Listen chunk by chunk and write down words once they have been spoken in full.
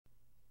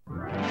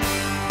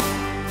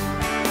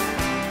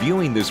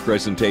Viewing this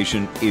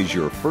presentation is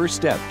your first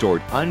step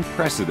toward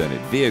unprecedented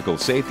vehicle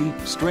safety,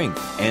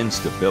 strength, and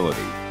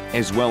stability,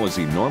 as well as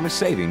enormous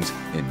savings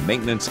in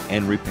maintenance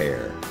and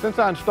repair. Since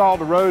I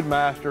installed the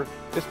Roadmaster,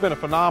 it's been a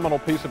phenomenal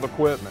piece of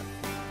equipment.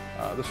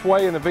 The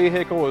sway in the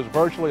vehicle is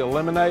virtually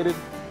eliminated.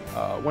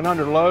 When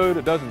under load,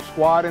 it doesn't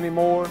squat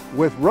anymore.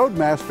 With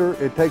Roadmaster,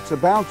 it takes the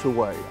bounce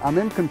away. I'm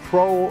in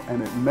control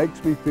and it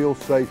makes me feel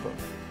safer.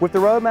 With the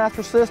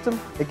Roadmaster system,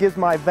 it gives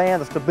my van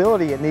the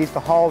stability it needs to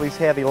haul these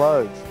heavy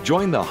loads.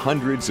 Join the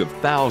hundreds of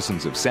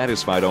thousands of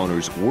satisfied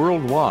owners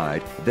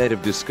worldwide that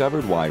have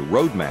discovered why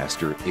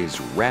Roadmaster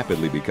is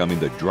rapidly becoming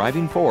the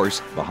driving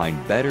force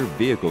behind better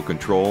vehicle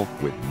control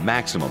with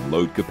maximum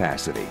load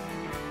capacity.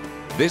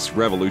 This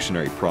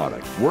revolutionary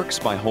product works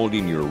by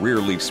holding your rear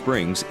leaf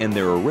springs in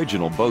their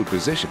original boat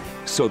position,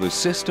 so the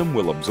system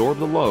will absorb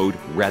the load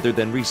rather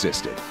than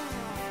resist it,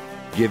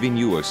 giving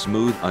you a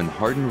smooth,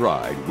 unhardened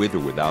ride with or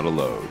without a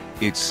load.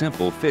 It's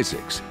simple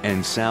physics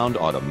and sound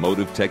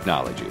automotive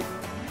technology.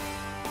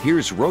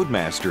 Here's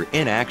Roadmaster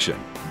in action.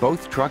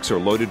 Both trucks are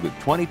loaded with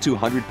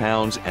 2,200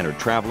 pounds and are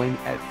traveling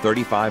at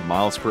 35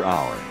 miles per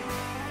hour.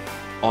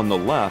 On the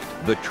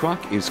left, the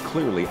truck is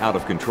clearly out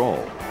of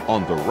control.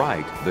 On the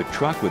right, the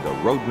truck with the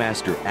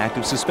Roadmaster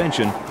Active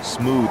Suspension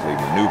smoothly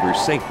maneuvers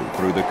safely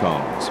through the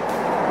cones.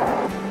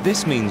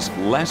 This means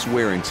less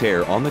wear and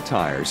tear on the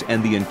tires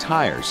and the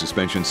entire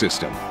suspension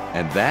system,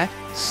 and that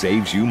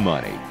saves you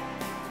money.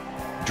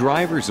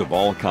 Drivers of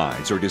all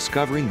kinds are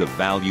discovering the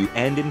value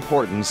and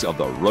importance of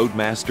the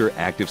Roadmaster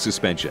Active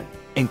Suspension,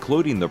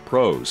 including the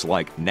pros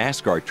like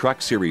NASCAR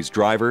Truck Series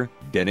driver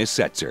Dennis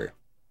SETZER.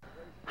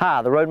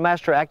 Hi, the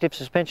Roadmaster Active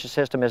Suspension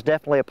system is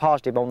definitely a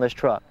positive on this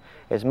truck.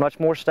 It's much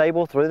more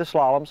stable through the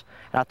slaloms,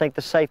 and I think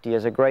the safety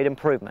is a great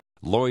improvement.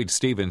 Lloyd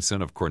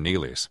Stevenson of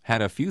Cornelius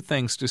had a few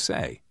things to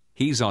say.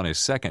 He's on his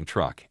second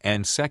truck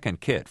and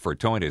second kit for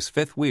towing his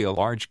fifth-wheel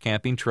large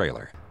camping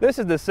trailer. This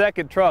is the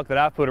second truck that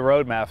I've put a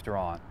Roadmaster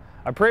on.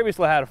 I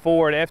previously had a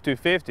Ford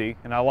F-250,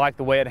 and I liked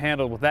the way it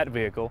handled with that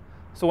vehicle,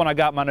 so when I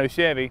got my new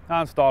Chevy,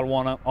 I installed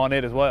one on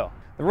it as well.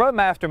 The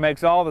Roadmaster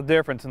makes all the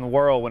difference in the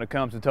world when it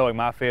comes to towing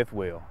my fifth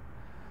wheel.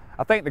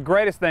 I think the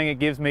greatest thing it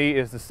gives me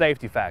is the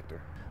safety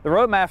factor. The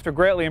Roadmaster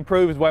greatly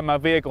improves the way my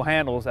vehicle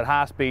handles at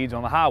high speeds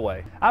on the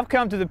highway. I've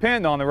come to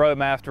depend on the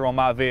Roadmaster on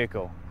my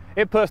vehicle.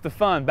 It puts the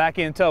fun back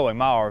in towing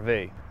my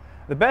RV.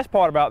 The best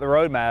part about the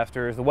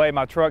Roadmaster is the way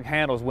my truck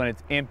handles when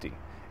it's empty.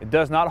 It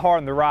does not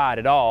harden the ride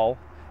at all.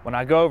 When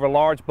I go over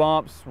large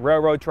bumps,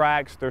 railroad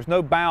tracks, there's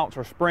no bounce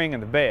or spring in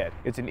the bed.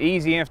 It's an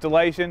easy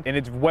installation and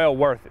it's well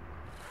worth it.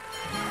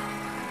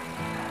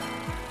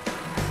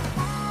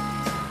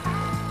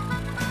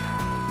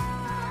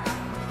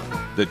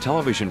 The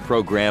television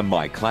program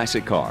My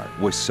Classic Car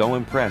was so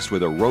impressed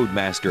with a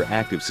Roadmaster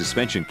Active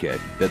Suspension kit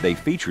that they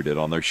featured it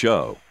on their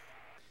show.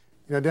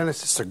 You know,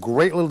 Dennis, it's a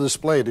great little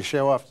display to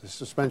show off the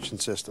suspension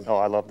system. Oh,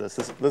 I love this.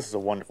 This is a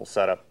wonderful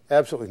setup.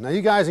 Absolutely. Now,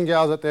 you guys and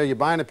gals out there, you're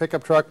buying a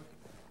pickup truck.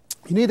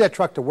 You need that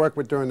truck to work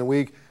with during the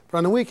week, but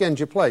on the weekends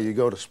you play. You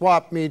go to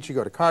swap meets, you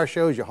go to car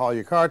shows, you haul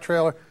your car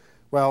trailer.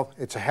 Well,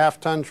 it's a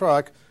half-ton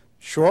truck,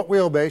 short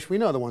wheelbase. We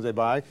know the ones they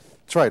buy.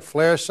 That's right,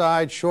 flare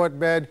side, short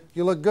bed.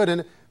 You look good in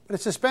it. But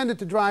it's suspended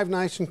to drive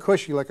nice and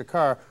cushy like a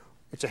car.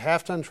 It's a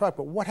half-ton truck,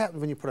 but what happens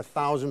when you put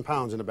 1,000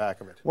 pounds in the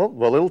back of it?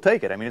 Well, it'll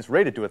take it. I mean, it's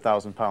rated to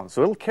 1,000 pounds,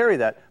 so it'll carry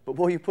that. But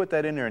boy, you put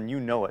that in there and you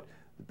know it.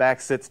 The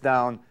back sits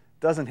down,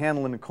 doesn't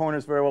handle in the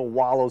corners very well,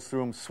 wallows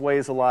through them,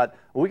 sways a lot.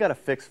 Well, we got a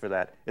fix for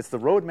that. It's the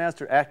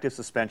Roadmaster Active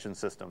Suspension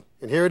System.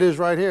 And here it is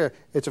right here.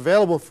 It's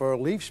available for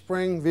leaf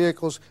spring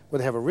vehicles where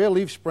they have a rear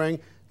leaf spring.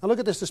 Now look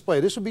at this display.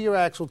 This will be your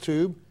axle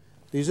tube.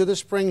 These are the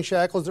spring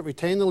shackles that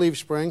retain the leaf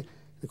spring.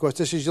 Of course,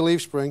 this is your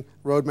leaf spring.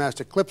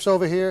 Roadmaster clips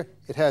over here.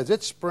 It has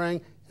its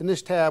spring and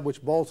this tab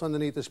which bolts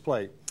underneath this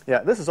plate.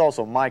 Yeah, this is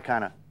also my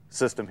kind of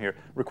system here.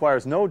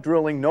 Requires no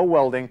drilling, no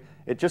welding.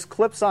 It just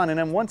clips on, and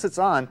then once it's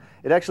on,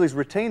 it actually is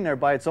retained there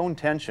by its own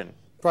tension.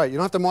 Right, you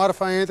don't have to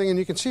modify anything, and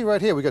you can see right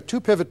here, we've got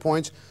 2 pivot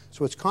points,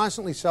 so it's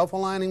constantly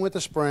self-aligning with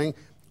the spring,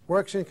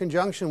 works in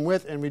conjunction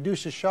with and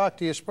reduces shock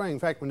to your spring. In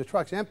fact, when the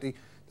truck's empty,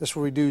 this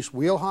will reduce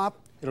wheel hop,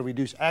 it'll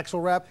reduce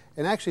axle wrap,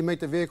 and actually make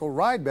the vehicle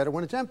ride better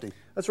when it's empty.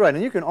 That's right,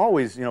 and you can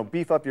always, you know,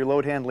 beef up your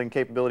load handling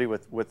capability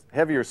with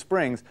heavier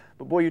springs,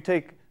 but boy, you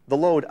take the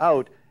load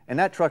out, and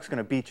that truck's going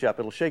to beat you up.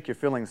 It'll shake your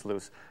fillings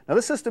loose. Now,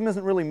 this system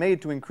isn't really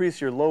made to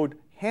increase your load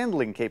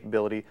handling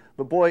capability,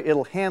 but boy,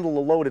 it'll handle the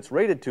load it's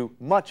rated to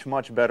much,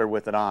 much better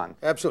with it on.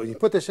 Absolutely. You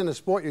put this in a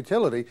sport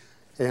utility,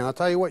 and I'll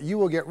tell you what, you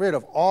will get rid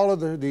of all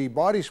of the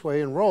body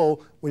sway and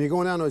roll when you're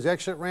going down those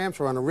exit ramps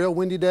or on a real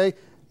windy day.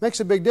 Makes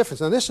a big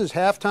difference. Now, this is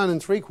half-ton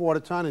and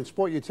three-quarter-ton in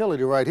sport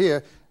utility right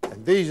here,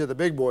 and these are the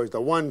big boys, the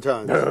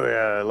 1-tons. Oh,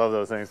 yeah, I love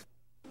those things.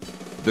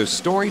 The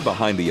story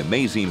behind the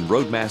amazing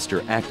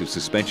Roadmaster Active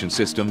Suspension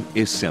System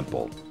is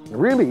simple.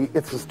 Really,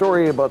 it's a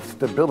story about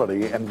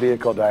stability and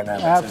vehicle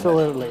dynamics.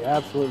 Absolutely,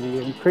 absolutely.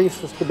 You increase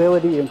the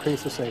stability, you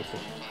increase the safety.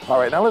 All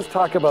right, now let's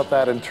talk about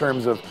that in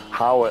terms of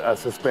how a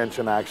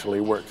suspension actually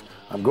works.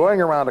 I'm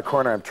going around a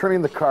corner, I'm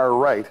turning the car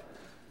right.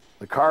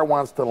 The car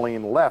wants to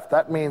lean left.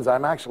 That means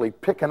I'm actually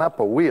picking up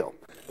a wheel.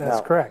 That's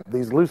Now, correct.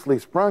 These loosely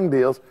sprung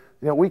deals,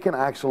 we can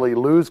actually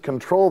lose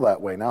control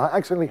that way. Now,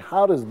 actually,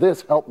 how does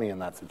this help me in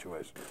that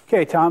situation?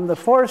 Okay, Tom, the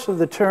force of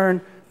the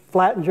turn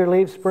flattens your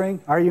leaf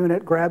spring. Our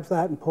unit grabs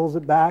that and pulls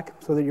it back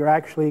so that you're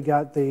actually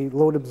got the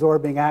load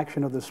absorbing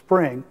action of the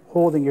spring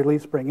holding your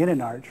leaf spring in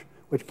an arch,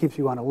 which keeps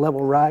you on a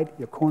level ride.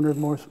 You're cornered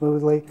more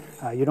smoothly.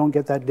 You don't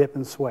get that dip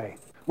and sway.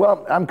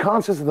 Well, I'm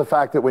conscious of the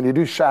fact that when you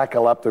do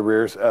shackle up the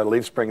rear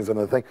leaf springs and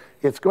the thing,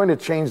 it's going to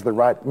change the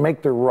ride,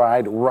 make the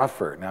ride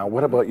rougher. Now,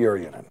 what about your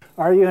unit?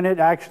 Our unit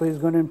actually is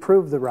going to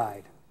improve the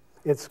ride.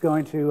 It's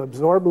going to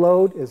absorb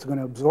load, it's going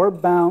to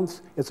absorb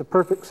bounce. It's a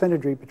perfect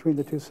synergy between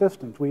the two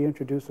systems. We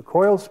introduce a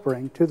coil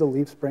spring to the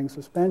leaf spring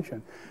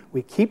suspension.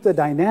 We keep the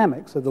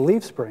dynamics of the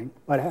leaf spring,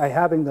 but by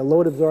having the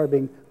load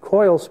absorbing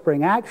coil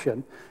spring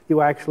action,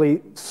 you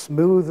actually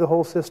smooth the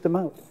whole system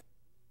out.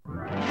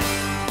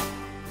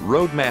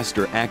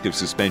 Roadmaster Active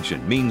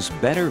Suspension means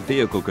better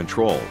vehicle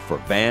control for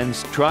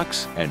vans,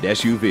 trucks, and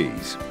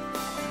SUVs.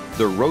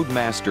 The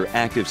Roadmaster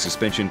Active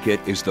Suspension Kit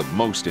is the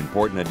most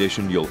important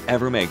addition you'll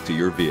ever make to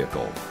your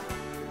vehicle.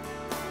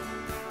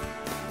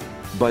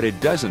 But it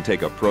doesn't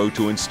take a pro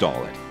to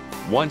install it.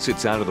 Once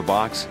it's out of the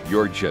box,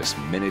 you're just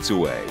minutes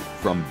away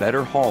from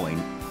better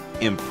hauling,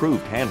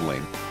 improved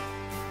handling,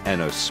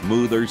 and a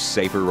smoother,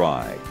 safer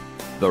ride.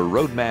 The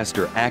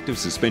Roadmaster Active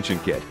Suspension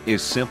Kit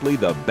is simply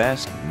the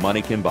best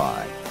money can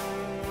buy.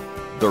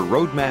 The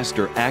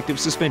Roadmaster Active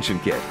Suspension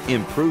Kit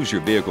improves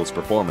your vehicle's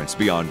performance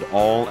beyond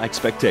all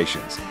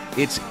expectations.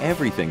 It's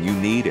everything you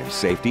need in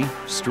safety,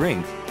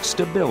 strength,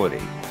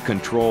 stability,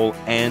 control,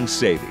 and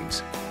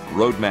savings.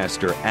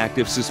 Roadmaster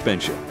Active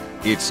Suspension.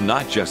 It's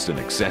not just an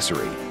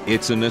accessory,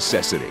 it's a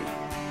necessity.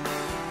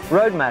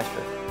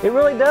 Roadmaster, it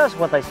really does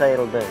what they say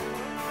it'll do.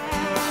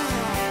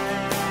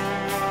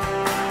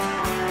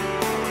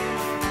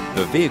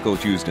 The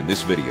vehicles used in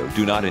this video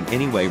do not in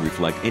any way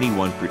reflect any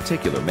one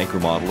particular make or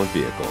model of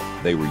vehicle.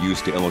 They were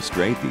used to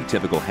illustrate the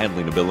typical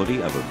handling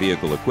ability of a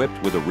vehicle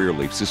equipped with a rear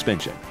leaf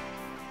suspension.